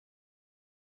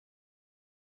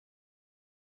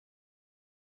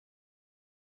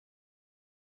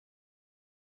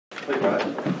Please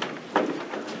rise.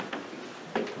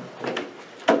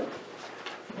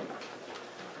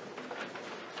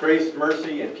 Grace,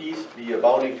 mercy, and peace be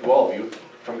abounding to all of you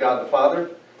from God the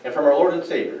Father and from our Lord and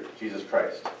Savior, Jesus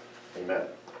Christ. Amen.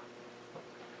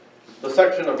 The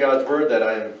section of God's Word that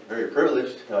I am very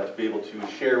privileged to be able to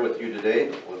share with you today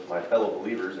with my fellow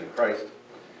believers in Christ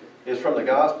is from the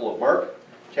Gospel of Mark,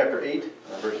 chapter 8,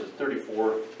 verses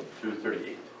 34 through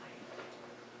 38.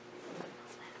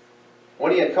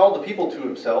 When he had called the people to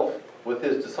himself, with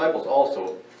his disciples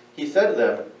also, he said to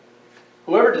them,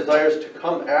 "Whoever desires to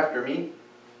come after me,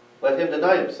 let him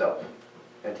deny himself,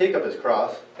 and take up his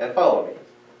cross, and follow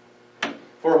me.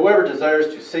 For whoever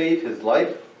desires to save his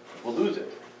life will lose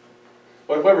it.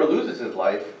 But whoever loses his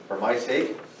life for my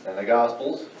sake and the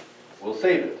gospel's will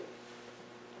save it.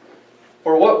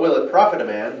 For what will it profit a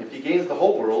man if he gains the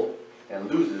whole world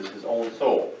and loses his own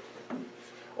soul?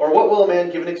 Or what will a man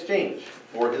give in exchange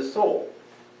for his soul?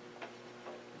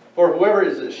 For whoever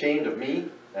is ashamed of me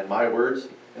and my words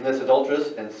in this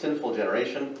adulterous and sinful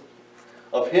generation,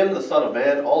 of him the Son of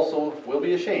Man also will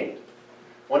be ashamed,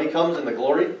 when he comes in the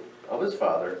glory of his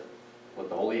Father with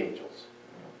the holy angels."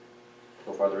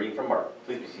 So far the reading from Mark.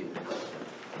 Please be seated.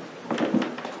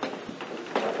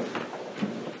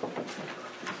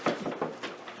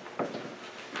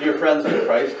 Dear friends in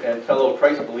Christ and fellow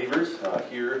Christ believers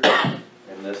here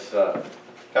in this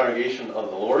congregation of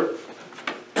the Lord,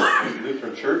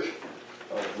 Lutheran Church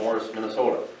of Morris,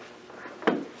 Minnesota.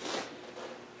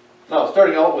 Now,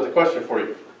 starting out with a question for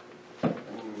you. It's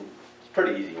a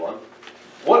pretty easy one.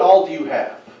 What all do you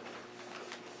have?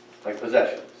 Like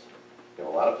possessions. You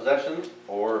have a lot of possessions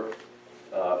or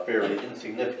a fairly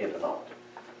insignificant amount?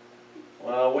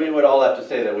 Well, we would all have to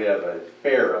say that we have a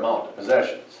fair amount of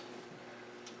possessions.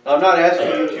 Now, I'm not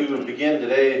asking you to begin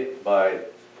today by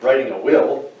writing a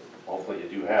will. Hopefully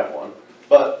you do have one.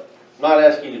 But I'm not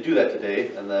asking you to do that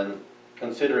today and then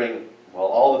considering, well,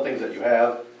 all the things that you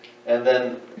have, and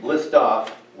then list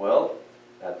off, well,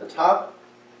 at the top,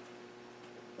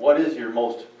 what is your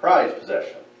most prized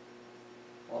possession?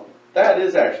 Well, that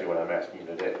is actually what I'm asking you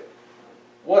today.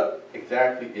 What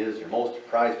exactly is your most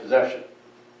prized possession?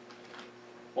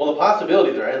 Well, the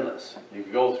possibilities are endless. You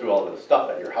could go through all the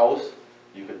stuff at your house.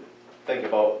 You could think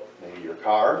about maybe your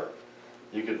car.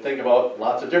 You could think about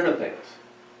lots of different things.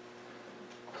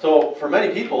 So for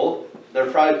many people, their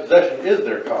prized possession is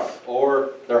their car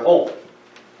or their home.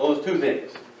 Those two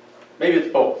things. Maybe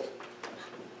it's both.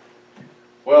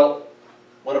 Well,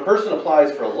 when a person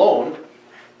applies for a loan,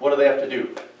 what do they have to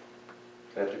do?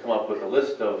 They have to come up with a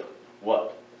list of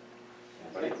what?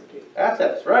 Anybody?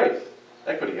 Assets, right.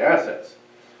 Equity, assets.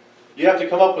 You have to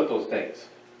come up with those things.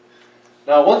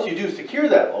 Now, once you do secure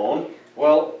that loan,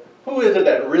 well, who is it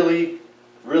that really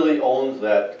owns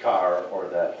that car or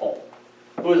that home?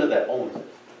 Who is it that owns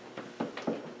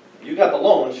it? You got the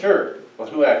loan, sure, but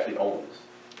who actually owns?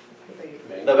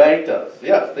 The bank does.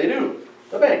 Yes, they do.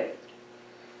 The bank.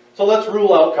 So let's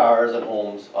rule out cars and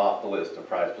homes off the list of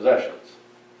prized possessions.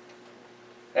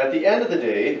 At the end of the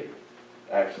day,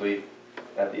 actually,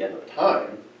 at the end of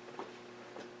time,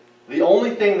 the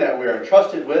only thing that we are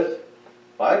entrusted with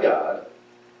by God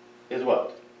is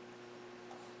what?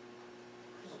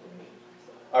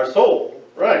 Our soul.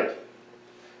 Right.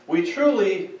 We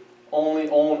truly only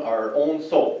own our own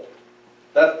soul.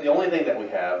 That's the only thing that we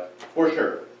have, for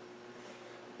sure.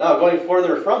 Now, going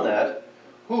further from that,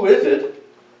 who is it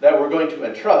that we're going to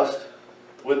entrust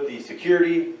with the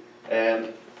security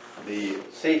and the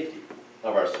safety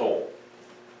of our soul?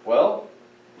 Well,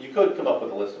 you could come up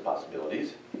with a list of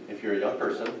possibilities. If you're a young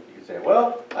person, you could say,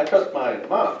 well, I trust my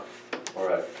mom,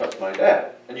 or I trust my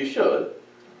dad. And you should.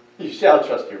 You shall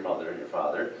trust your mother and your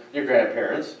father, your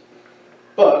grandparents.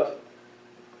 But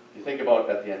you think about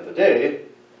at the end of the day,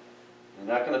 you're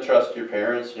not going to trust your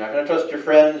parents, you're not going to trust your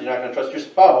friends, you're not going to trust your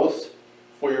spouse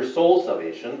for your soul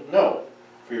salvation. No,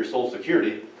 for your soul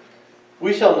security.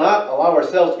 We shall not allow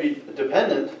ourselves to be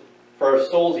dependent for our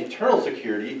soul's eternal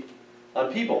security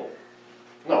on people.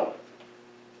 No.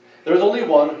 There's only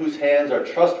one whose hands are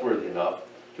trustworthy enough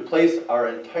to place our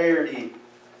entirety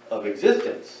of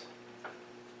existence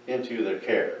into their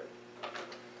care.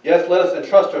 Yes, let us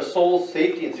entrust our soul's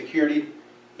safety and security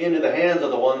into the hands of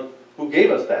the one who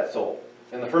gave us that soul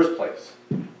in the first place,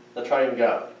 the triune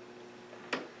God.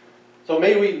 So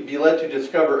may we be led to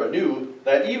discover anew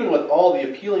that even with all the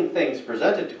appealing things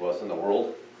presented to us in the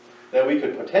world that we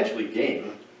could potentially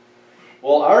gain,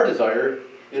 well, our desire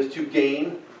is to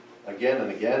gain, again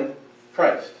and again,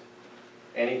 Christ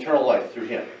and eternal life through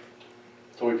Him.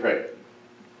 So we pray.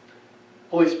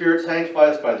 Holy Spirit, sanctify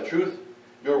us by the truth.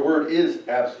 Your word is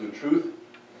absolute truth.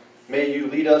 May you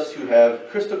lead us to have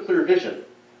crystal clear vision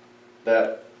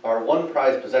that our one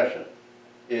prized possession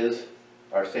is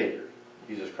our Savior,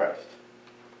 Jesus Christ.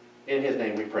 In His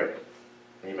name we pray.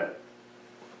 Amen.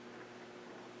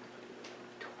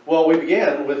 Well, we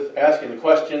began with asking the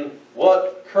question,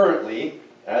 what currently,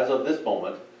 as of this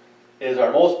moment, is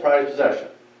our most prized possession?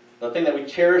 The thing that we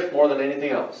cherish more than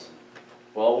anything else?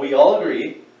 Well, we all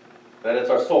agree that it's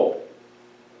our soul.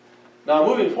 Now,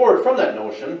 moving forward from that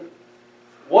notion,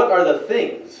 what are the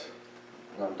things,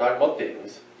 and I'm talking about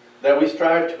things, that we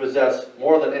strive to possess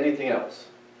more than anything else?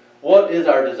 What is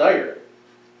our desire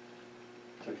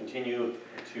to continue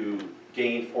to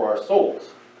gain for our souls?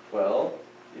 Well,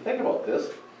 you think about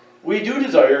this. We do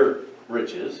desire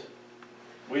riches.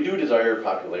 We do desire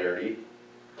popularity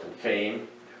and fame,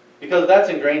 because that's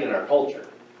ingrained in our culture.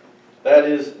 That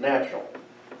is natural.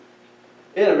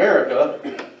 In America,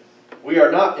 we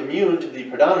are not immune to the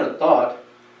predominant thought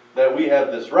that we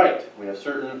have this right. We have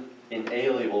certain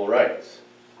inalienable rights.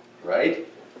 Right?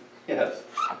 Yes.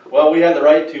 Well, we have the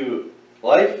right to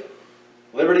life,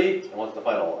 liberty, and what's the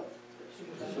final one?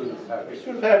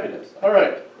 Pursuit of happiness. All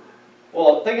right.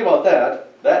 Well, think about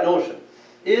that notion.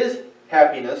 Is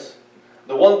happiness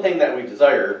the one thing that we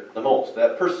desire the most?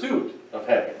 That pursuit of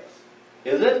happiness.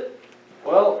 Is it?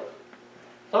 Well,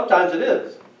 sometimes it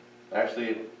is.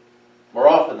 Actually, more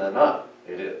often than not,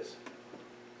 it is.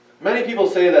 Many people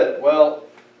say that, well,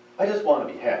 I just want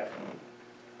to be happy.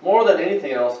 More than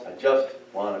anything else, I just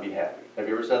want to be happy. Have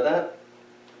you ever said that?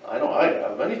 I know I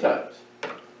have, many times.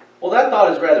 Well, that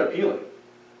thought is rather appealing.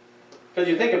 Because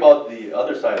you think about the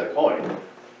other side of the coin.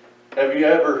 Have you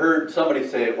ever heard somebody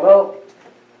say, well,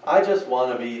 I just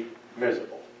want to be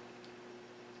miserable?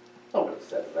 Nobody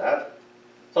says that.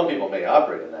 Some people may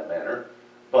operate in that manner,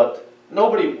 but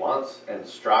nobody wants and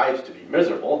strives to be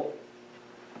miserable.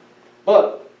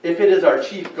 But if it is our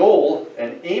chief goal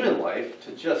and aim in life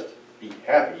to just be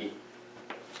happy,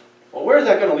 well, where is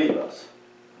that going to leave us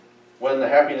when the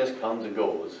happiness comes and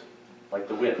goes like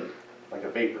the wind, like a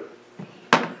vapor?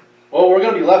 Well, we're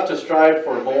going to be left to strive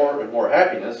for more and more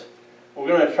happiness. We're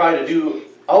going to try to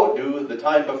outdo the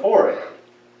time beforehand.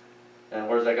 And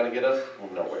where's that going to get us? Well,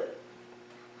 nowhere.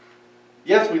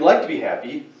 Yes, we like to be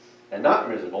happy and not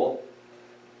miserable,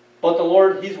 but the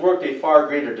Lord, He's worked a far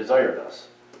greater desire in us.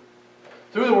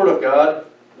 Through the Word of God,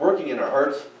 working in our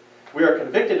hearts, we are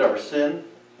convicted of our sin,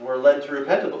 and we're led to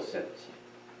repent of those sins.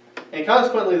 And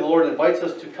consequently, the Lord invites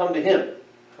us to come to Him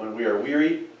when we are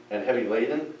weary and heavy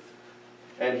laden,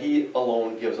 and He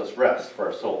alone gives us rest for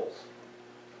our souls.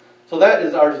 So that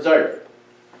is our desire.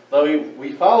 That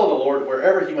we follow the Lord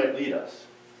wherever He might lead us,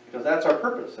 because that's our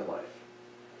purpose in life.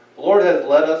 The Lord has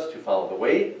led us to follow the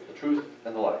way, the truth,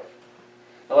 and the life.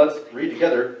 Now let's read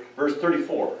together verse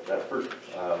 34, that first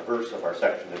verse of our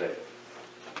section today.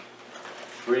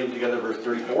 Reading together verse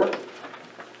 34.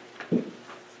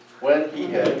 When He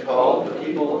had called the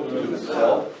people to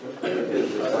Himself,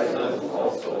 His disciples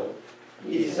also,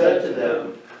 He said to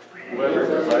them, whoever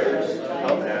desires to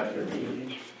come after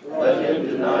me, let him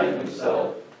deny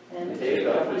himself and take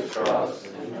up his cross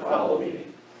and follow me.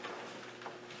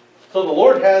 So the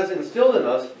Lord has instilled in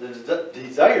us the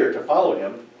desire to follow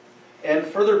Him, and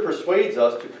further persuades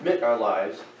us to commit our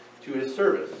lives to His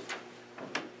service.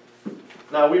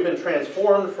 Now we've been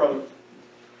transformed from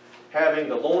having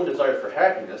the lone desire for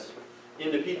happiness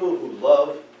into people who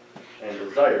love and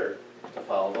desire to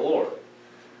follow the Lord.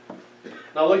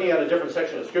 Now looking at a different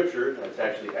section of Scripture, and it's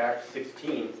actually Acts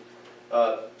 16,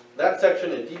 that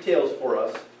section, it details for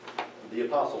us the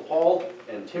Apostle Paul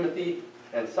and Timothy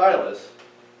and Silas.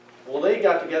 Well, they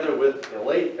got together with a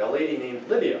lady named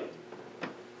Lydia.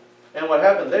 And what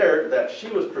happened there, that she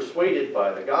was persuaded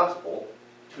by the gospel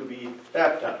to be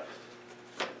baptized.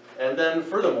 And then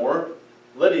furthermore,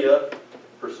 Lydia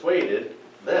persuaded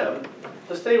them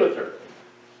to stay with her.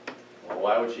 Well,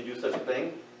 why would she do such a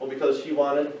thing? Well, because she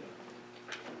wanted...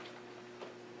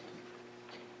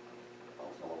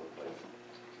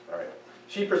 Alright.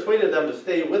 She persuaded them to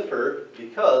stay with her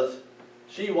because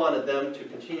she wanted them to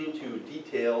continue to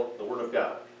detail the Word of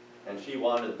God. And she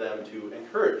wanted them to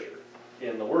encourage her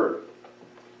in the Word.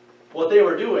 What they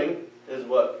were doing is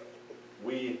what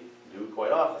we do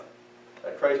quite often.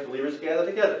 That Christ believers gather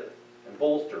together and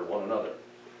bolster one another.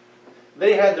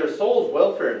 They had their soul's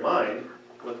welfare in mind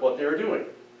with what they were doing.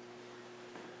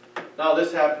 Now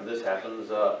this happens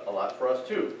a lot for us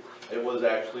too. It was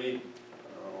actually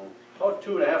about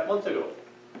 2.5 months ago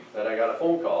that I got a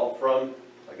phone call from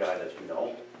a guy that you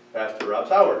know, Pastor Rob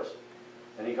Sowers.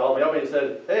 And he called me up and he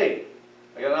said, hey,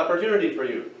 I got an opportunity for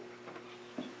you.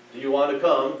 Do you want to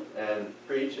come and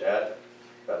preach at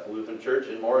Bethel Lutheran Church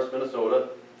in Morris, Minnesota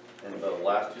in the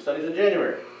last 2 Sundays in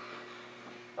January?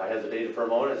 I hesitated for a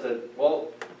moment and said, well,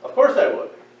 Of course I would.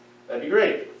 That'd be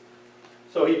great.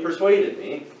 So he persuaded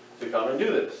me to come and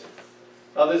do this.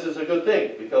 Now this is a good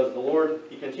thing, because the Lord,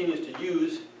 he continues to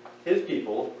use his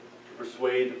people to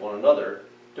persuade one another,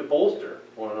 to bolster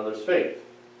one another's faith.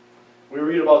 We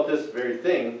read about this very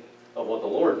thing of what the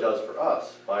Lord does for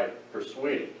us by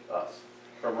persuading us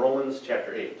from Romans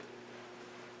chapter 8.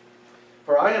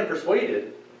 For I am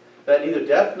persuaded that neither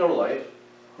death nor life,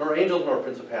 nor angels nor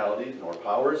principalities, nor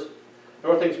powers,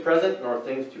 nor things present nor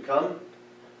things to come,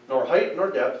 nor height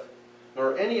nor depth,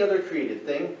 nor any other created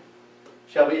thing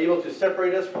shall be able to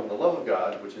separate us from the love of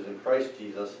God which is in Christ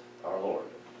Jesus our Lord.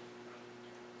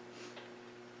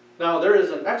 Now there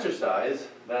is an exercise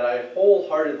that I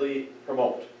wholeheartedly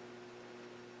promote.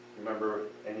 Remember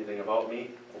anything about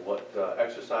me? What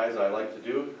exercise I like to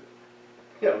do?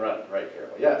 Yeah, run, right,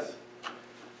 Carol. Yes.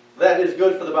 That is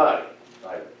good for the body.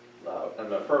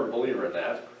 I'm a firm believer in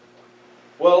that.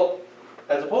 Well,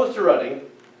 as opposed to running,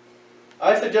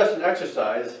 I suggest an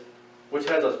exercise which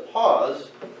has us pause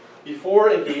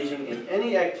before engaging in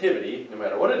any activity, no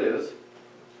matter what it is,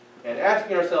 and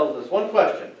asking ourselves this one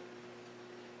question: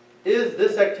 is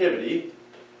this activity,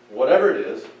 whatever it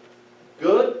is,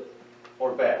 good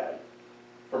or bad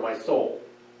for my soul?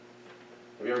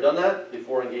 Have you ever done that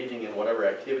before engaging in whatever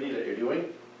activity that you're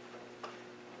doing?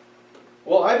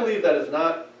 Well, I believe that is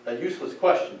not a useless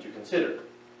question to consider,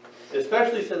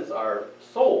 especially since our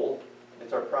soul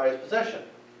is our prized possession.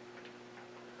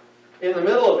 In the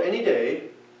middle of any day,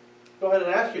 go ahead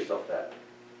and ask yourself that.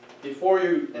 Before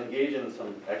you engage in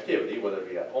some activity, whether it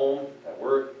be at home, at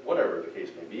work, whatever the case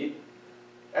may be,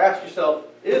 ask yourself,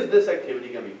 is this activity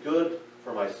going to be good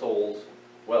for my soul's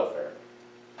welfare?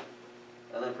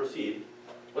 And then proceed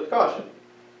with caution.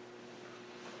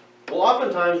 Well,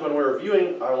 oftentimes when we're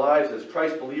viewing our lives as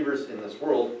Christ believers in this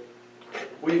world,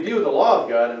 we view the law of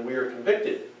God and we are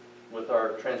convicted with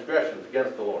our transgressions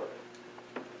against the Lord.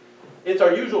 It's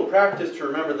our usual practice to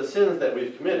remember the sins that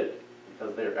we've committed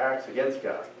because they are acts against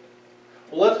God.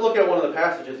 Well, let's look at one of the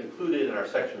passages included in our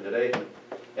section today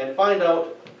and find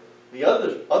out the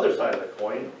other side of the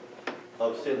coin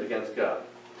of sins against God.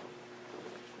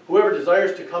 Whoever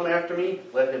desires to come after me,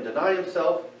 let him deny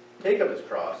himself, take up his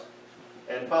cross,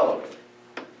 and follow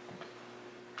me.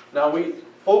 Now we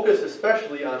focus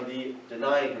especially on the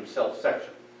denying himself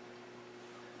section.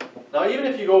 Now even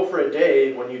if you go for a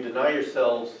day when you deny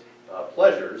yourselves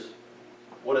pleasures,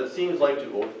 what it seems like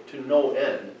to no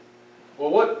end, well,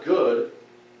 what good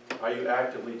are you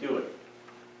actively doing?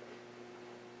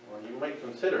 Well, you might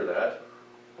consider that.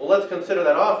 Well, let's consider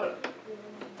that often.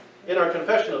 In our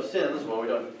confession of sins, well, we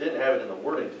didn't have it in the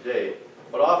wording today,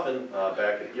 but often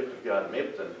back at Gift of God in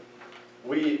Mapleton,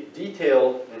 we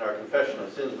detail in our confession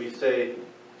of sins, we say,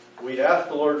 we ask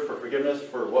the Lord for forgiveness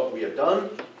for what we have done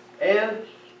and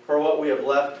for what we have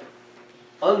left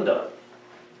undone.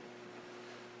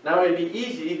 Now it'd be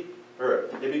easy, or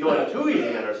it'd be going too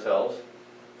easy on ourselves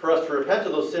for us to repent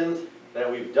of those sins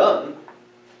that we've done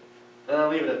and then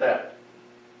leave it at that.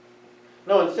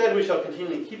 No, instead we shall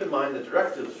continually keep in mind the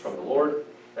directives from the Lord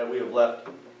that we have left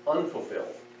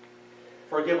unfulfilled.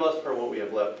 Forgive us for what we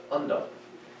have left undone.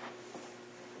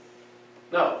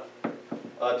 Now,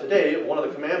 today, one of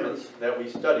the commandments that we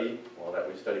study, for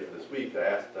this week, I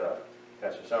asked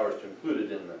Pastor Sowers to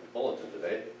include it in the bulletin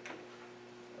today,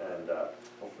 and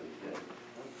hopefully he did.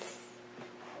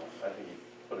 I think he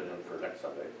put it in for next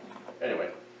Sunday. Anyway,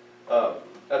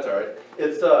 that's all right.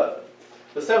 It's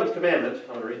the seventh commandment.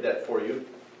 I'm going to read that for you.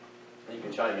 You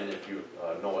can chime in if you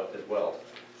know it as well.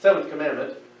 Seventh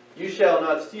commandment, you shall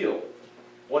not steal.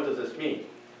 What does this mean?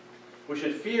 We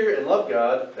should fear and love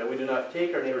God, that we do not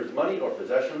take our neighbor's money or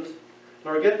possessions,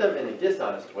 nor get them in a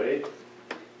dishonest way,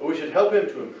 but we should help him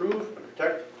to improve and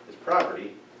protect his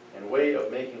property and way of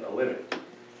making a living.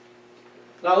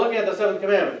 Now, looking at the seventh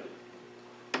commandment,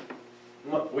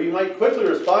 we might quickly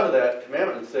respond to that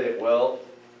commandment and say, well,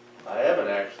 I haven't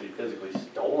actually physically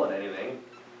stolen anything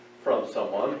from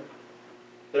someone,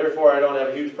 therefore I don't have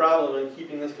a huge problem in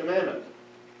keeping this commandment.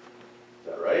 Is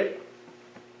that right?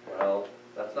 Well,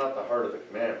 that's not the heart of the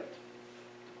commandment.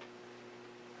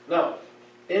 Now,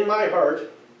 in my heart,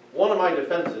 one of my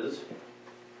defenses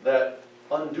that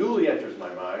unduly enters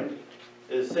my mind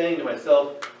is saying to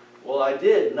myself, well, I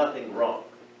did nothing wrong.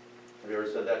 Have you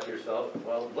ever said that to yourself?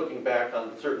 Well, looking back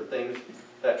on certain things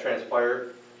that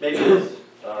transpired, maybe it's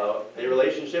a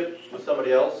relationship with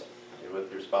somebody else,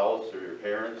 with your spouse or your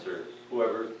parents or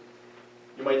whoever,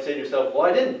 you might say to yourself, well,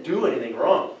 I didn't do anything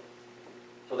wrong,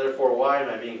 so therefore why am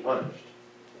I being punished?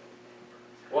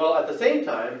 Well, at the same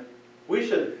time, we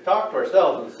should talk to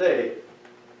ourselves and say,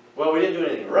 well, we didn't do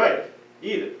anything right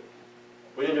either.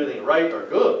 We didn't do anything right or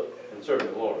good in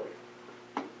serving the Lord.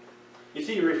 You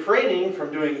see, refraining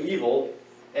from doing evil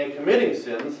and committing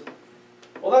sins,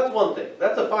 well, that's one thing.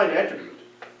 That's a fine attribute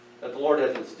that the Lord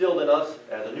has instilled in us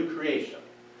as a new creation.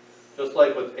 Just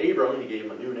like with Abram, he gave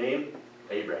him a new name,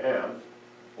 Abraham.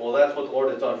 Well, that's what the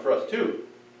Lord has done for us too.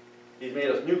 He's made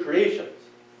us new creations.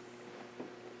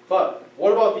 But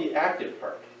what about the active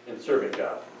part in serving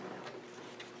God?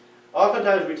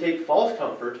 Oftentimes we take false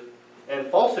comfort and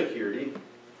false security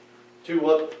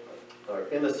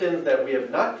in the sins that we have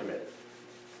not committed.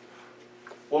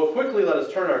 Well, quickly let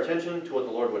us turn our attention to what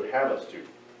the Lord would have us do.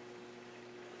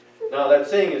 Now, that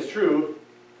saying is true.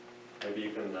 Maybe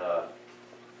you can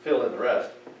fill in the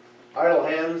rest. Idle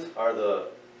hands are the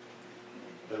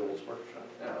devil's workshop.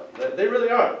 Yeah, they really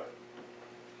are.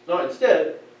 No,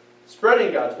 instead,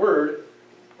 spreading God's word,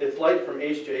 its light from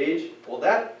age to age, well,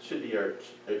 that should be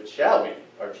it shall be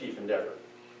our chief endeavor.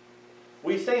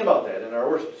 We sing about that in our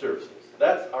worship services.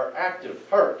 That's our active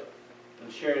part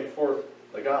in sharing forth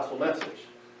the gospel message.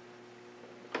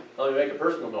 Let me make a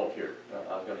personal note here.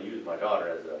 I was going to use my daughter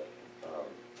as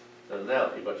an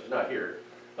analogy, but she's not here.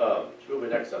 She'll be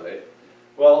next Sunday.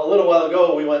 Well, a little while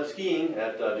ago, we went skiing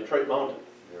at Detroit Mountain.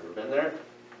 You ever been there?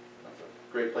 That's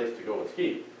a great place to go and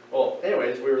ski. Well,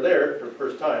 anyways, we were there for the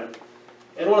first time.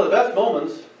 And one of the best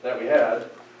moments that we had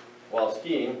while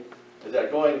skiing is that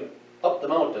going up the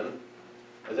mountain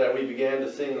is that we began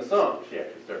to sing the song. She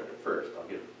actually started it first. I'll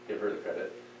give her the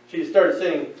credit. She started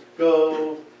singing,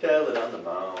 "Go tell it on the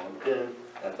mountain." And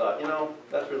I thought, you know,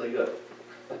 that's really good.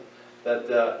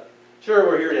 Sure,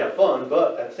 we're here to have fun,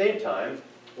 but at the same time,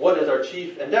 what is our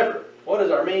chief endeavor? What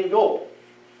is our main goal?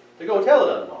 To go tell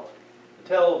it on the mountain. To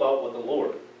tell about what the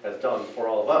Lord has done for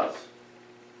all of us.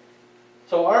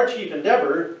 So our chief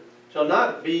endeavor shall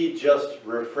not be just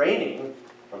refraining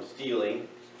from stealing,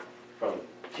 from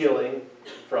killing,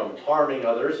 from harming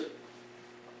others.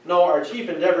 No, our chief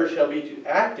endeavor shall be to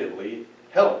actively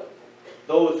help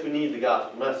those who need the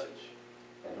gospel message.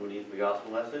 And who needs the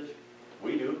gospel message?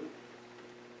 We do.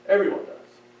 Everyone does.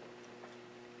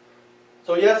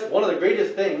 So yes, one of the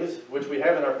greatest things which we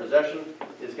have in our possession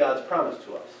is God's promise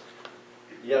to us.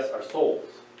 Yes, our souls.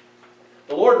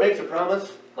 The Lord makes a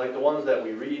promise like the ones that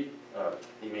we read.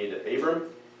 He made to Abram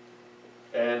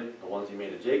and the ones he made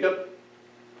to Jacob.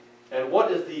 And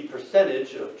what is the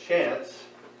percentage of chance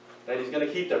that he's going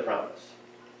to keep that promise?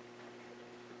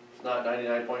 It's not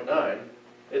 99.9,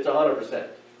 it's 100%.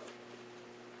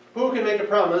 Who can make a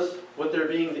promise with there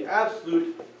being the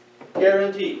absolute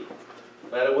guarantee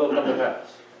that it will come to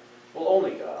pass? Well,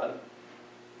 only God.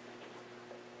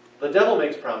 The devil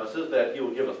makes promises that he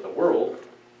will give us the world,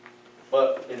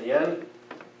 but in the end,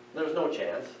 there's no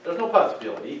chance, there's no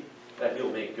possibility that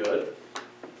he'll make good.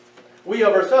 We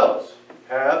of ourselves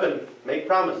have and make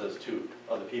promises to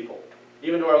other people,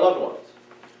 even to our loved ones.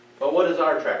 But what is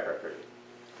our track record?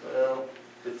 Well,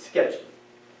 it's sketchy.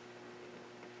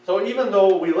 So even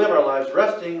though we live our lives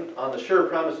resting on the sure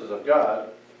promises of God,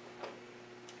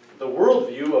 the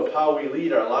worldview of how we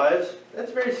lead our lives,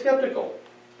 that's very skeptical.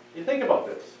 You think about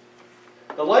this.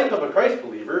 The life of a Christ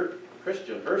believer,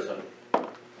 Christian person,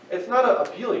 it's not an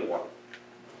appealing one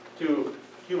to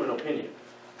human opinion.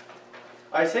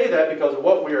 I say that because of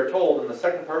what we are told in the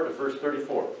second part of verse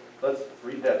 34. Let's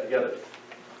read that together.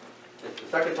 It's the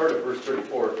second part of verse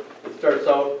 34. It starts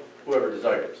out, whoever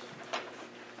desires.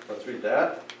 Let's read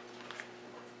that.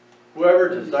 Whoever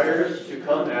desires to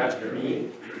come after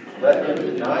me, let him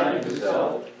deny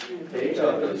himself, take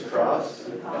up his cross,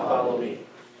 and follow me.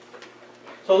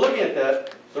 So looking at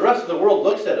that, the rest of the world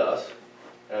looks at us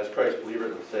as Christ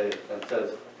believers and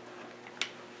says,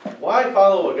 why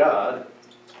follow a God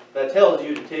that tells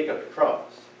you to take up a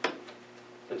cross,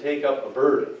 to take up a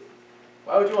burden?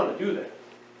 Why would you want to do that?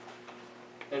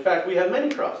 In fact, we have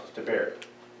many crosses to bear.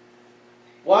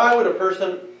 Why would a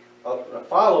person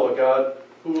follow a God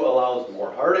who allows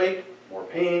more heartache, more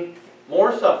pain,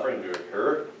 more suffering to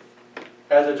occur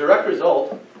as a direct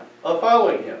result of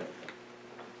following him?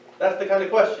 That's the kind of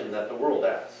question that the world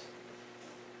asks.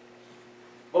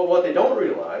 But what they don't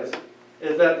realize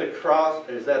is that the cross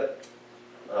is that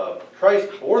Christ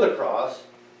bore the cross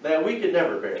that we could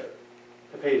never bear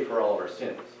to pay for all of our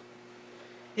sins.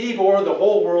 He bore the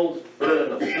whole world's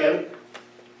burden of sin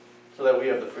so that we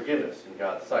have the forgiveness in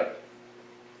God's sight.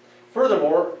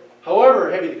 Furthermore, however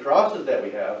heavy the crosses that we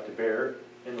have to bear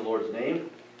in the Lord's name,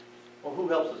 well, who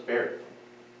helps us bear it?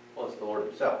 Well, it's the Lord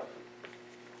himself.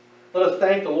 Let us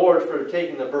thank the Lord for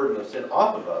taking the burden of sin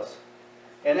off of us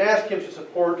and ask him to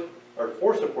support, or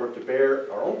for support to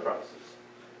bear our own crosses.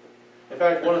 In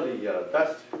fact, one of the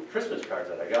best Christmas cards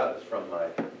that I got was from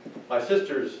my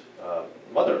sister's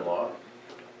mother-in-law.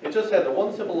 It just had the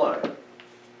one simple line.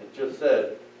 It just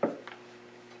said,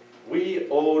 We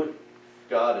owed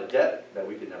God a debt that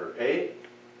we could never pay,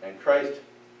 and Christ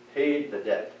paid the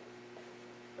debt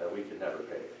that we could never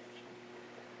pay.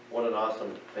 What an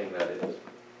awesome thing that is.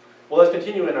 Well, let's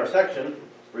continue in our section,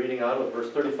 reading on with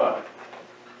verse 35.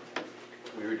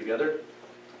 We read together.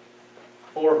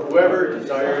 For whoever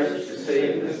desires to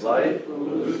save his life will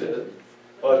lose it,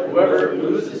 but whoever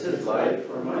loses his life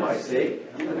for my sake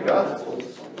and the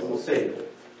gospel's will save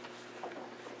it.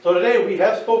 So today we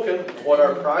have spoken of what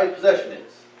our prized possession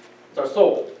is. It's our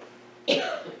soul.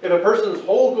 If a person's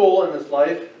whole goal in this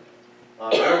life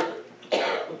on earth,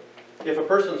 if a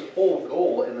person's whole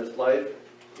goal in this life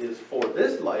is for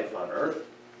this life on earth,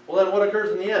 well then what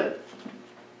occurs in the end?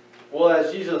 Well,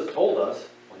 as Jesus told us,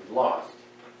 he's lost.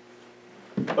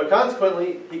 But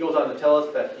consequently, he goes on to tell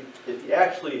us that if he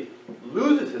actually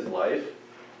loses his life,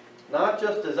 not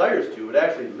just desires to, but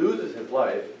actually loses his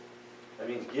life, that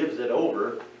means gives it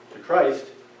over to Christ,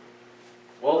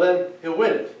 well then he'll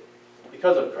win it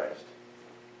because of Christ.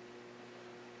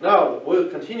 Now, we'll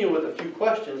continue with a few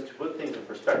questions to put things in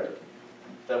perspective,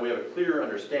 so that we have a clear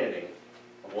understanding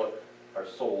of what our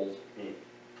souls mean.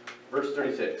 Verse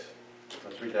 36.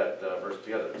 Let's read that verse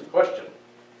together. It's a question.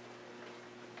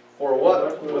 For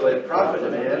what will it profit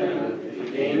a man if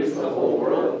he gains the whole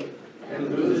world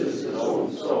and loses his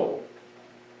own soul?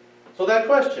 So that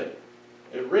question,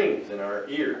 it rings in our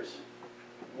ears.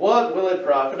 What will it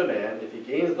profit a man if he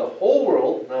gains the whole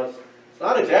world? Now, it's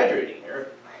not exaggerating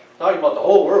here. It's talking about the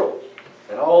whole world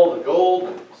and all the gold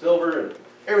and silver and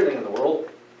everything in the world,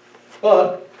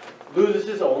 but loses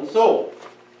his own soul.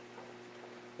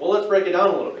 Well, let's break it down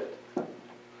a little bit.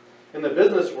 In the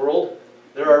business world,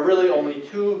 there are really only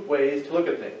two ways to look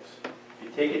at things. If you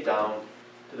take it down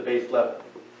to the base level,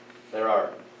 there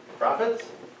are profits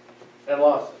and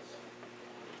losses.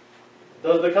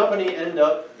 Does the company end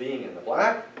up being in the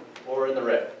black or in the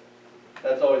red?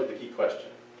 That's always the key question.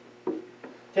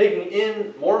 Taking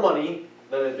in more money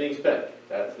than is being spent.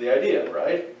 That's the idea,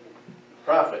 right?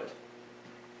 Profit.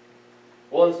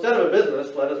 Well, instead of a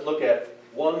business, let us look at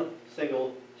one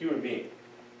single human being.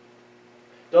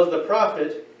 Does the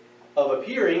profit of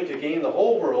appearing to gain the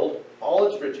whole world, all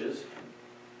its riches,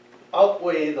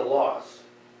 outweigh the loss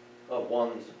of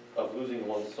losing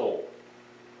one's soul?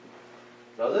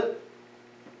 Does it?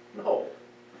 No.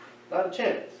 Not a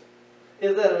chance.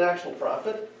 Is that an actual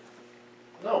profit?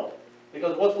 No.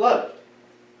 Because what's left?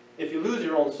 If you lose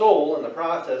your own soul in the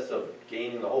process of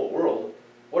gaining the whole world,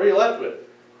 what are you left with?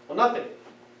 Well, nothing.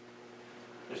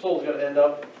 Your soul's going to end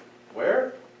up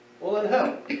where? Well, in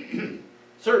hell.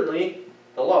 Certainly,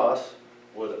 the loss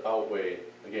would outweigh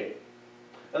the gain.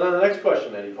 And then the next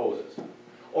question that he poses.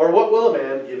 Or what will a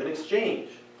man give in exchange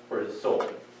for his soul?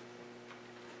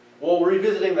 Well, we're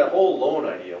revisiting that whole loan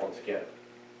idea once again.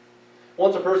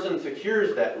 Once a person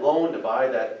secures that loan to buy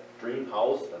that dream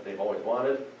house that they've always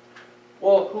wanted,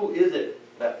 well, who is it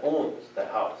that owns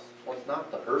that house? Well, it's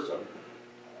not the person,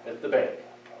 it's the bank.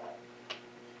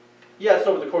 Yes,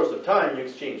 over the course of time, you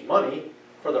exchange money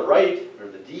for the right or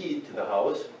the deed to the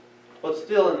house, but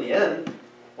still in the end,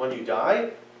 when you die,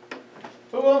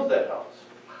 who owns that house?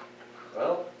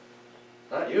 Well,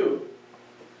 not you.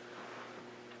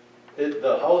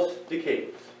 The house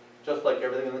decays, just like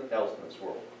everything else in this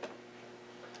world.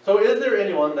 So is there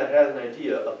anyone that has an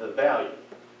idea of the value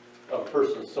of a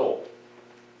person's soul?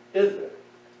 Is there?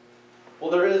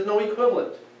 Well, there is no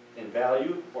equivalent in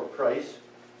value or price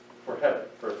for heaven,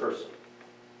 for a person.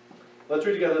 Let's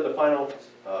read together the final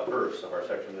verse of our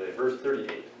section today, verse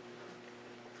 38.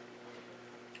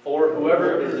 For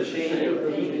whoever is ashamed of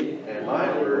me and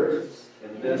my words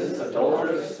in this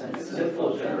adulterous and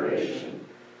sinful generation,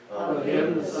 of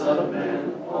him the Son of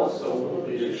Man also will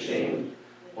be ashamed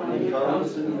when he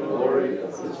comes in the glory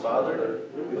of his Father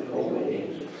with holy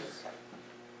angels.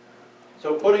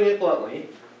 So putting it bluntly,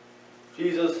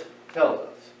 Jesus tells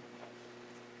us,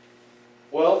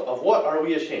 well, of what are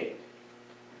we ashamed?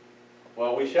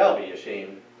 Well, we shall be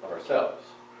ashamed of ourselves.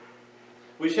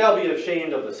 We shall be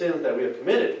ashamed of the sins that we have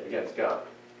committed against God,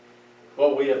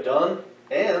 what we have done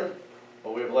and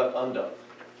what we have left undone.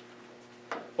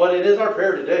 But it is our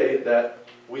prayer today that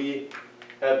we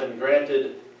have been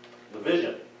granted the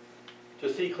vision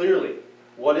to see clearly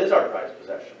what is our prized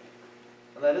possession,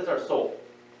 and that is our soul,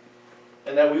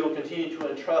 and that we will continue to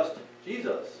entrust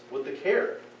Jesus with the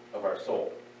care of our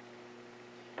soul.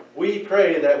 We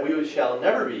pray that we shall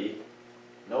never be,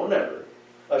 no never,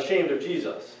 ashamed of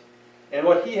Jesus and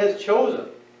what he has chosen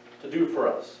to do for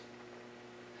us.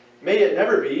 May it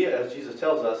never be, as Jesus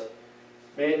tells us,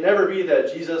 may it never be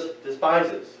that Jesus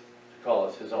despises to call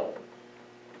us his own.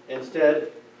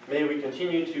 Instead, may we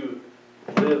continue to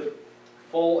live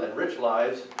full and rich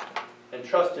lives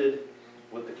entrusted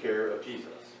with the care of Jesus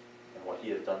and what he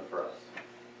has done for us.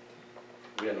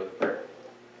 We end with prayer.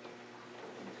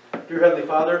 Dear Heavenly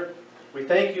Father, we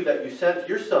thank you that you sent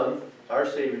your Son, our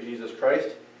Savior Jesus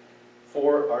Christ,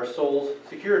 for our soul's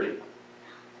security.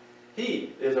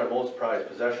 He is our most prized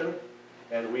possession,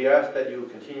 and we ask that you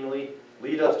continually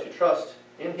lead us to trust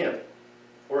in him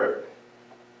forever.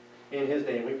 In his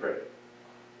name we pray.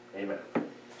 Amen.